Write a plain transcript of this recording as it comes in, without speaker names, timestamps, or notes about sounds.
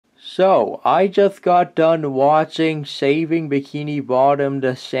So, I just got done watching Saving Bikini Bottom,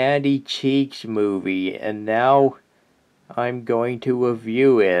 the Sandy Cheeks movie, and now I'm going to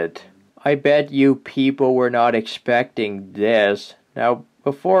review it. I bet you people were not expecting this. Now,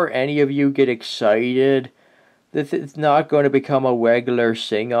 before any of you get excited, this is not going to become a regular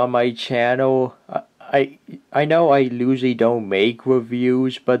thing on my channel. I know I usually don't make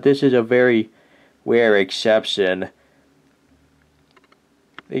reviews, but this is a very rare exception.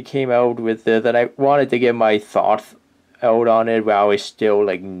 They came out with this, and I wanted to get my thoughts out on it while it's still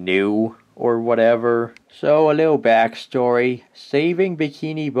like new or whatever. So a little backstory. Saving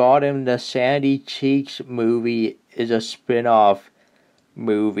Bikini Bottom, the Sandy Cheeks movie is a spin-off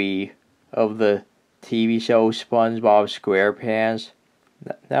movie of the TV show SpongeBob SquarePants.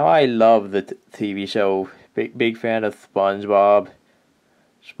 Now I love the TV show. Big fan of SpongeBob.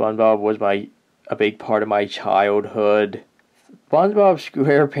 SpongeBob was a big part of my childhood. SpongeBob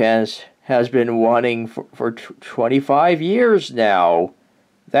SquarePants has been running for 25 years now.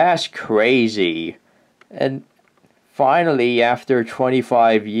 That's crazy. And finally, after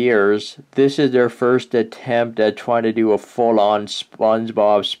 25 years, this is their first attempt at trying to do a full-on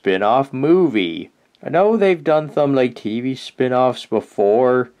SpongeBob spin-off movie. I know they've done some like TV spin-offs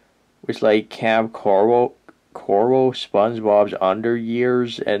before, which like Camp Coral, SpongeBob's Under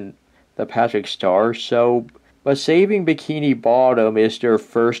Years, and the Patrick Star Show. But Saving Bikini Bottom is their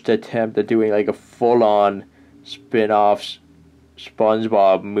first attempt at doing like a full-on spin-off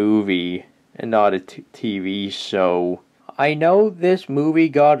SpongeBob movie and not a TV show. I know this movie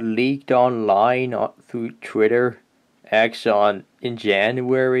got leaked online through Twitter X in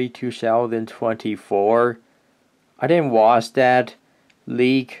January 2024. I didn't watch that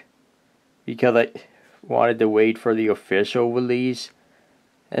leak because I wanted to wait for the official release,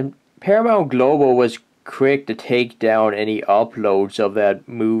 and Paramount Global was quick to take down any uploads of that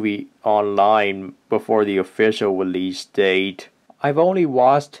movie online before the official release date. I've only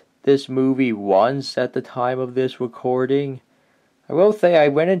watched this movie once at the time of this recording. I will say I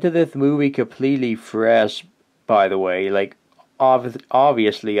went into this movie completely fresh, by the way. Like,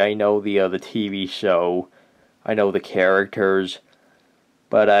 obviously I know the TV show, I know the characters,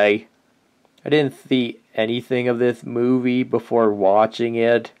 but I didn't see anything of this movie before watching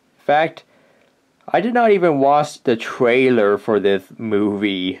it. In fact, I did not even watch the trailer for this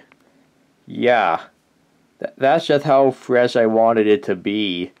movie. Yeah, that's just how fresh I wanted it to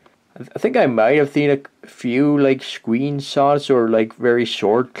be. I think I might have seen a few like screenshots or like very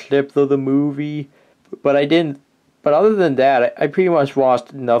short clips of the movie, but I didn't. But other than that, I pretty much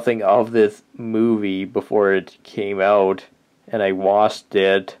watched nothing of this movie before it came out, and I watched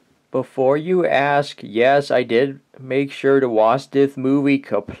it. Before you ask, yes, I did make sure to watch this movie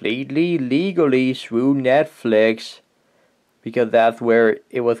completely legally through Netflix, because that's where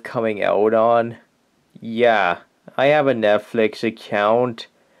it was coming out on. Yeah, I have a Netflix account.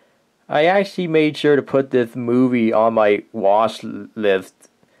 I actually made sure to put this movie on my watch list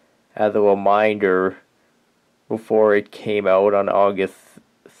as a reminder before it came out on August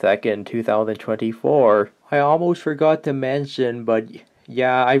 2nd, 2024. I almost forgot to mention, but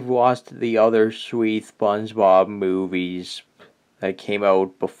yeah, I've watched the other three SpongeBob movies that came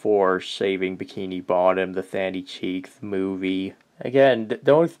out before Saving Bikini Bottom, the Sandy Cheeks movie. Again,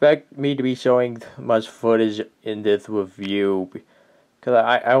 don't expect me to be showing much footage in this review, because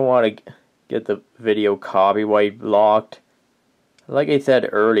I want to get the video copyright blocked. Like I said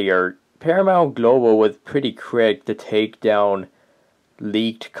earlier, Paramount Global was pretty quick to take down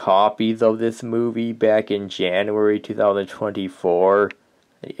leaked copies of this movie back in January 2024.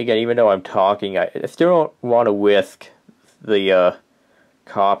 Again, even though I'm talking, I still don't want to risk the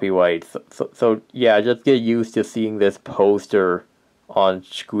copyright. So yeah, just get used to seeing this poster on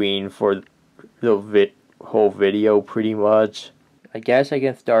screen for the whole video pretty much. I guess I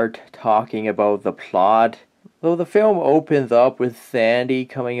can start talking about the plot. Though the film opens up with Sandy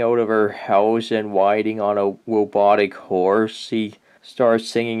coming out of her house and riding on a robotic horse. She starts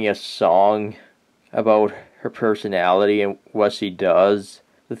singing a song about her personality and what she does.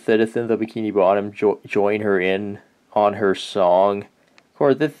 The citizens of Bikini Bottom join her in on her song. Of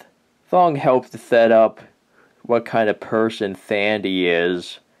course, this song helps to set up what kind of person Sandy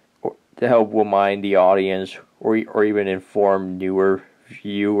is, or to help remind the audience, or even inform newer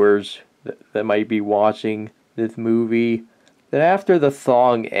viewers that might be watching this movie. Then after the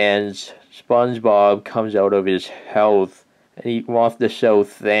song ends, SpongeBob comes out of his house and he wants to show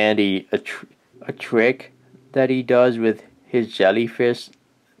Sandy a trick that he does with his jellyfish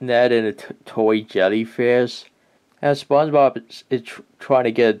net and a toy jellyfish. As SpongeBob is trying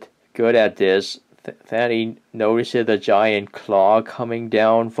to get good at this, Sandy notices a giant claw coming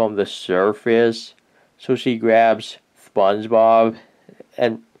down from the surface, so she grabs SpongeBob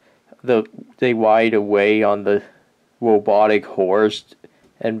and they ride away on the robotic horse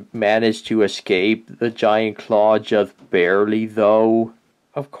and manage to escape the giant claw just barely though.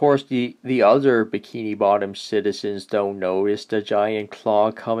 Of course, the other Bikini Bottom citizens don't notice the giant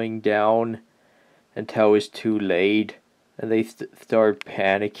claw coming down until it's too late, and they start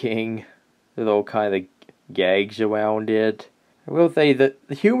panicking. There's all kind of gags around it. I will say that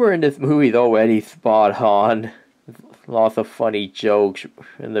the humor in this movie is already spot on. Lots of funny jokes,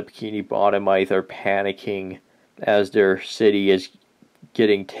 and the Bikini Bottomites are panicking as their city is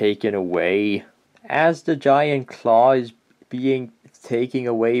getting taken away. As the giant claw is being taking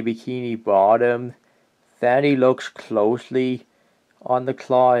away Bikini Bottom, Sandy looks closely on the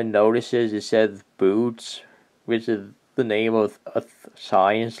claw and notices it says Boots, which is the name of a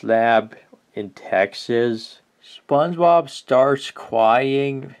science lab in Texas. SpongeBob starts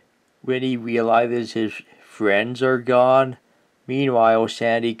crying when he realizes his friends are gone. Meanwhile,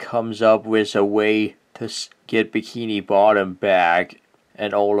 Sandy comes up with a way to get Bikini Bottom back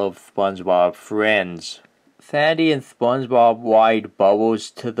and all of SpongeBob's friends. Sandy and SpongeBob ride Bubbles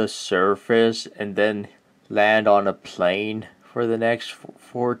to the surface and then land on a plane for the next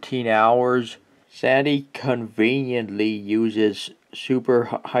 14 hours. Sandy conveniently uses super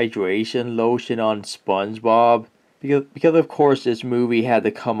hydration lotion on SpongeBob because of course this movie had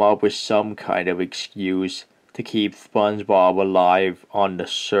to come up with some kind of excuse to keep SpongeBob alive on the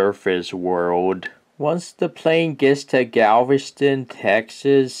surface world. Once the plane gets to Galveston,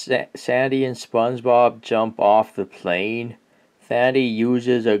 Texas, Sandy and SpongeBob jump off the plane. Sandy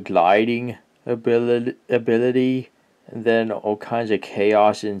uses a gliding ability, and then all kinds of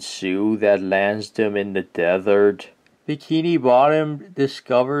chaos ensue that lands them in the desert. Bikini Bottom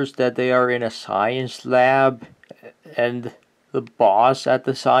discovers that they are in a science lab, and the boss at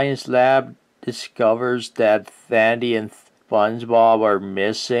the science lab discovers that Sandy and SpongeBob are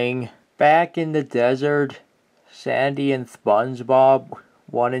missing. Back in the desert, Sandy and SpongeBob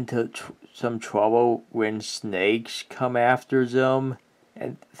run into some trouble when snakes come after them,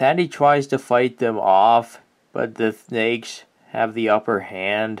 and Sandy tries to fight them off, but the snakes have the upper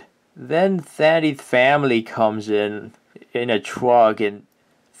hand. Then Sandy's family comes in a truck and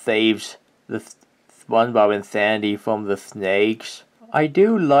saves the SpongeBob and Sandy from the snakes. I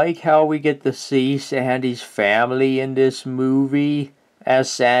do like how we get to see Sandy's family in this movie,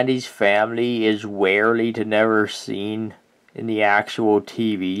 as Sandy's family is rarely to never seen in the actual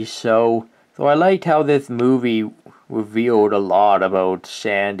TV show. So I liked how this movie revealed a lot about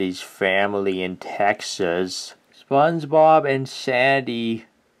Sandy's family in Texas. SpongeBob and Sandy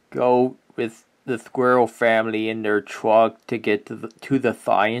go with the squirrel family in their truck to get to the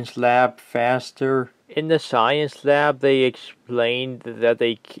science lab faster. In the science lab, they explained that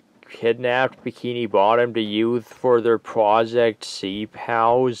they kidnapped Bikini Bottom to use for their Project Sea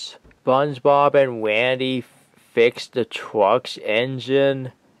Pals. SpongeBob and Randy fixed the truck's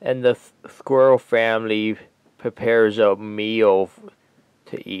engine, and the squirrel family prepares a meal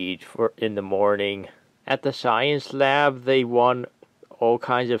to eat in the morning. At the science lab, they run all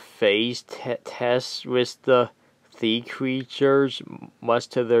kinds of phase tests with the sea creatures, much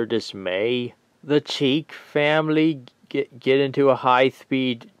to their dismay. The Cheek family get into a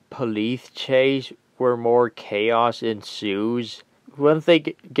high-speed police chase where more chaos ensues. Once they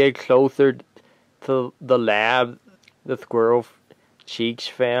get closer to the lab, the Squirrel Cheeks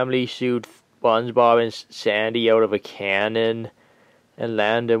family shoots SpongeBob and Sandy out of a cannon and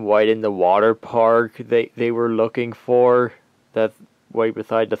land them right in the water park they were looking for. That's right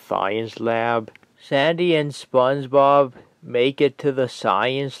beside the science lab. Sandy and SpongeBob make it to the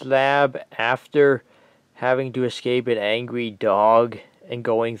science lab after having to escape an angry dog and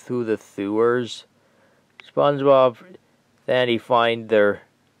going through the sewers. SpongeBob and Sandy find their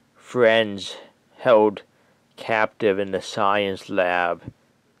friends held captive in the science lab.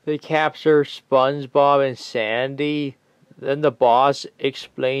 They capture SpongeBob and Sandy. Then the boss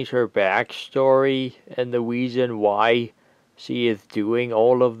explains her backstory and the reason why she is doing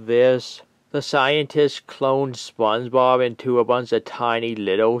all of this. The scientists clone SpongeBob into a bunch of tiny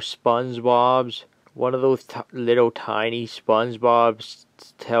little SpongeBobs. One of those little tiny SpongeBobs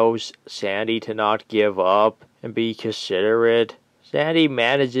tells Sandy to not give up and be considerate. Sandy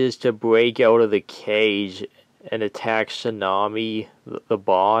manages to break out of the cage and attack Tsunami, the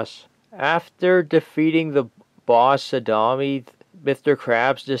boss. After defeating the boss Tsunami, Mr.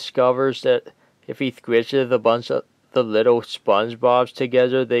 Krabs discovers that if he squishes a bunch of the little SpongeBobs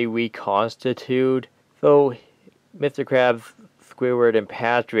together, they reconstitute. So Mr. Krabs, Squidward, and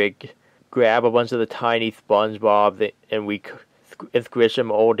Patrick grab a bunch of the tiny SpongeBob and we squish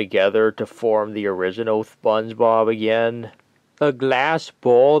them all together to form the original SpongeBob again. The glass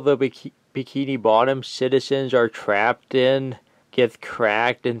bowl the Bikini Bottom citizens are trapped in gets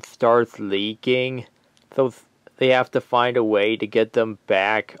cracked and starts leaking, so they have to find a way to get them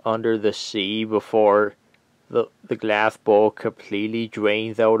back under the sea before the glass bowl completely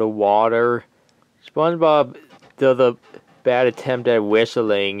drains out of water. SpongeBob does a bad attempt at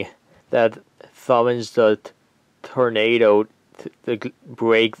whistling that summons the tornado to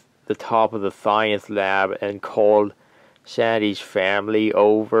break the top of the science lab and call Sandy's family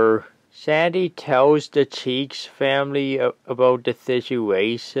over. Sandy tells the Cheeks family about the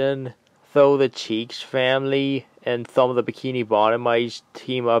situation, so the Cheeks family and some of the Bikini Bottomites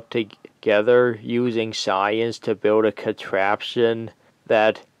team up together using science to build a contraption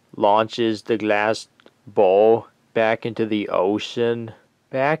that launches the glass bowl back into the ocean.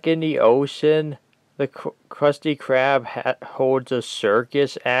 Back in the ocean, the Krusty Krab holds a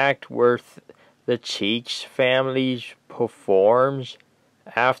circus act where the Cheeks family performs.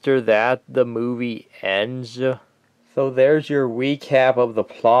 After that, the movie ends. So there's your recap of the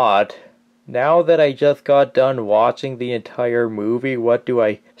plot. Now that I just got done watching the entire movie, what do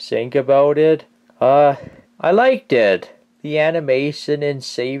I think about it? I liked it. The animation in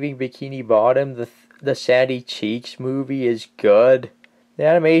Saving Bikini Bottom, the Sandy Cheeks movie, is good. The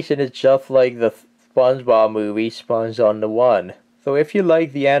animation is just like the SpongeBob movie, Sponge on the One. So if you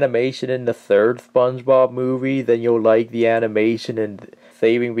like the animation in the third SpongeBob movie, then you'll like the animation in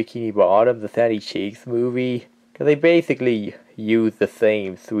Saving Bikini Bottom, the Sandy Cheeks movie. Because they basically use the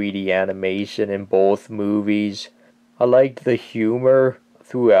same 3D animation in both movies. I liked the humor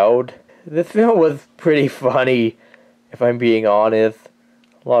throughout. This film was pretty funny, if I'm being honest.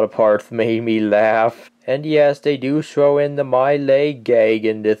 A lot of parts made me laugh. And yes, they do throw in the my leg gag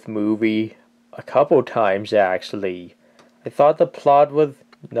in this movie. A couple times, actually. I thought the plot was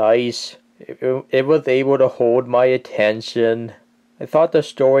nice. It was able to hold my attention. I thought the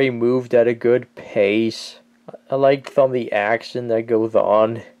story moved at a good pace. I liked some of the action that goes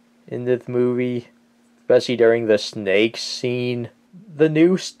on in this movie, especially during the snake scene. The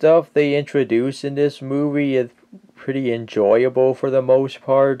new stuff they introduce in this movie is pretty enjoyable for the most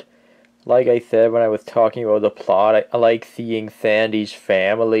part. Like I said when I was talking about the plot, I like seeing Sandy's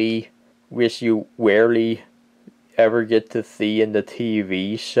family, which you rarely ever get to see in the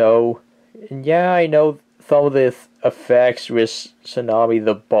TV show. And yeah, I know some of the effects with Tsunami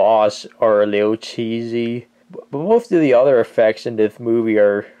the Boss are a little cheesy, but most of the other effects in this movie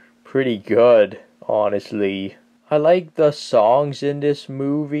are pretty good, honestly. I like the songs in this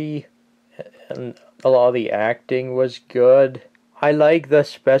movie, and a lot of the acting was good. I like the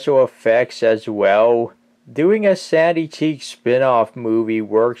special effects as well. Doing a Sandy Cheeks spin-off movie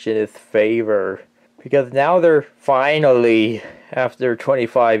works in its favor, because now they're finally, after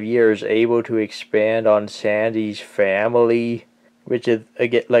 25 years, able to expand on Sandy's family, which is,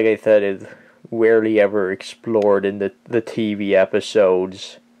 again, like I said, is rarely ever explored in the TV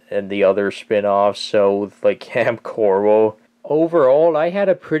episodes and the other spin-offs shows like Camp Coral. Overall, I had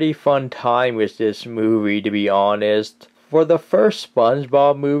a pretty fun time with this movie, to be honest. For the first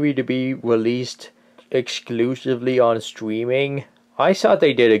SpongeBob movie to be released exclusively on streaming, I thought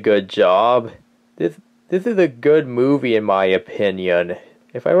they did a good job. This is a good movie in my opinion.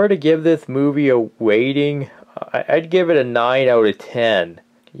 If I were to give this movie a rating, I'd give it a 9 out of 10.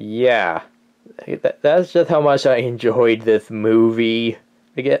 Yeah, that's just how much I enjoyed this movie.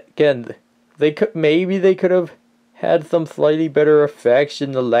 Again, they could have had some slightly better effects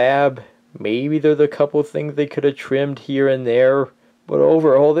in the lab. Maybe there's a couple things they could have trimmed here and there. But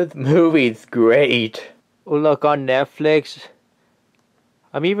overall, this movie's great. Oh, look, on Netflix,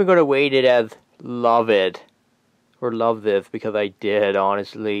 I'm even going to rate it as love it. Or love this, because I did,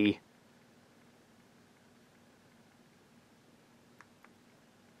 honestly.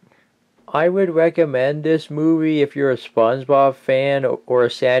 I would recommend this movie if you're a SpongeBob fan or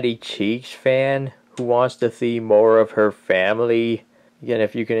a Sandy Cheeks fan who wants to see more of her family. Again,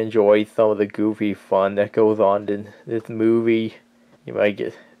 if you can enjoy some of the goofy fun that goes on in this movie, you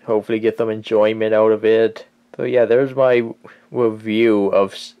might hopefully get some enjoyment out of it. So yeah, there's my review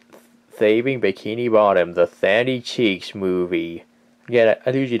of Saving Bikini Bottom, the Sandy Cheeks movie. Again, I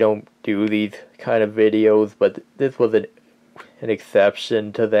usually don't do these kind of videos, but this was an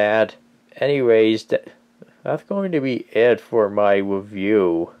exception to that. Anyways, that's going to be it for my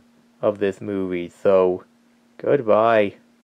review of this movie. So, goodbye.